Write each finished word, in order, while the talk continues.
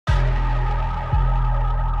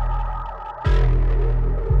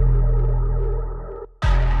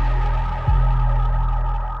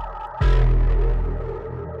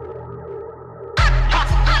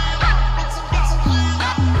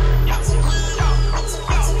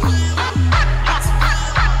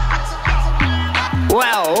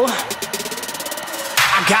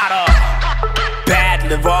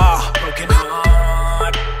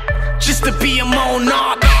don't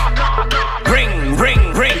knock. Ring,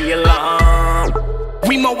 ring, ring the alarm.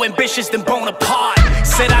 We more ambitious than Bonaparte.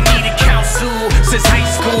 Said I needed counsel since high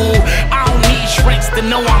school. I don't need shrinks to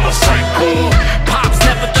know I'm a cycle. Pops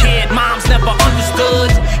never cared, moms never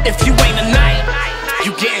understood. If you ain't a knight,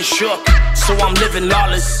 you getting shook. So I'm living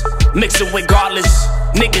lawless, mixing with godless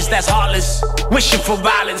niggas that's heartless, wishing for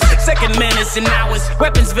violence. Second minutes and hours,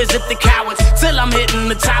 weapons visit the cowards. Till I'm hitting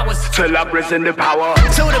the towers, till I'm risen to power.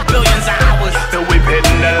 Till the billions of hours, till we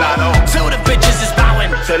hitting the lotto. Till the bitches is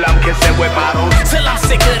bowing, till I'm kissing with bottles. Till I'm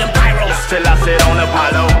sicker than pyros, till I sit on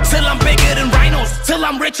Apollo. Till I'm bigger than rhinos, till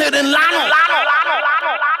I'm richer than Lionel.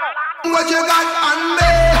 What you got on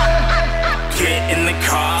me? Get in the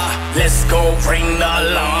car, let's go ring the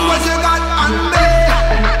alarm. What you got on me?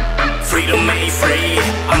 Freedom ain't free,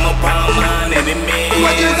 I'm about my enemies.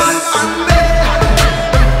 What you got on me?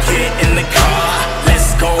 Get in the car,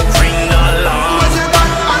 let's go ring the alarm. What you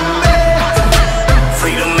got on me?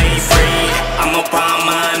 Freedom ain't free, I'm about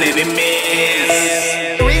my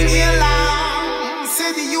enemies. Ring the alarm,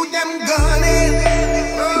 say the youth them gunning.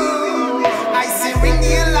 I say ring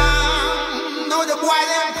the alarm, know the boy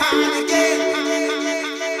them panicking.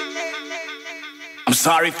 I'm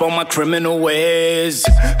sorry for my criminal ways.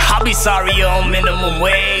 I'll be sorry on minimum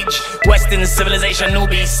wage. Western civilization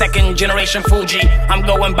newbie, second generation Fuji. I'm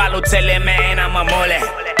going Balotelli, man, I'm a mole.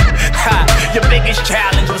 Ha, your biggest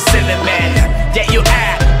challenge was cinnamon. Yet you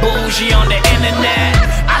act bougie on the internet.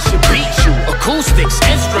 I should beat you, acoustics,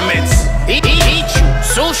 instruments. Eat you,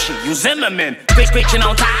 sushi, you Zimmerman. Screeching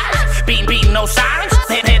on tires, beating no sirens.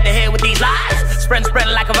 Head to head with these lies, spreading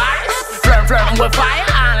like a virus. Flirting with fire,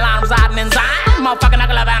 online residing in Zion. Motherfucking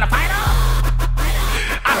knuckle up and a fighter.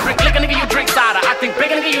 I drink liquor, nigga, you drink cider. I think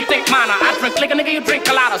bigger, nigga, you think minor. I drink liquor, nigga, you drink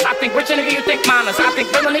coladas. I think richer, nigga, you think minors. I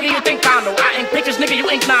think bigger, nigga, you think condo. I ink pictures, nigga, you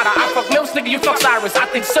ink nada. I fuck milks, nigga, you fuck Cyrus. I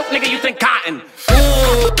think silk, nigga, you think cotton.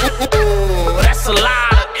 Ooh, that's a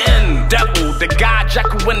lot of in. Devil, the God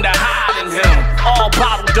Jekyll in the hiding him. All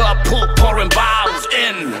bottled up, pouring bottles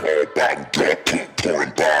in. All bottled up,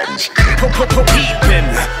 pouring bottles in. Peeping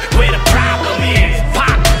where the problem is.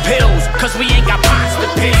 Pop pills, cause we ain't got pots to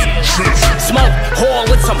pick. Smoke whore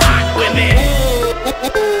with some hot women.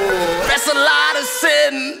 That's a lot of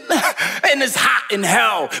sin. And it's hot in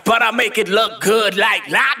hell, but I make it look good like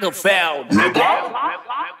Lagerfeld.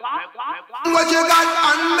 What you got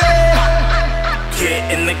on me?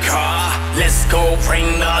 Get in the car, let's go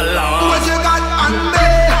ring the alarm. What you got on me?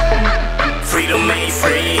 Freedom ain't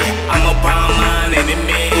free, I'm about my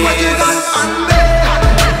enemies. What you got on me?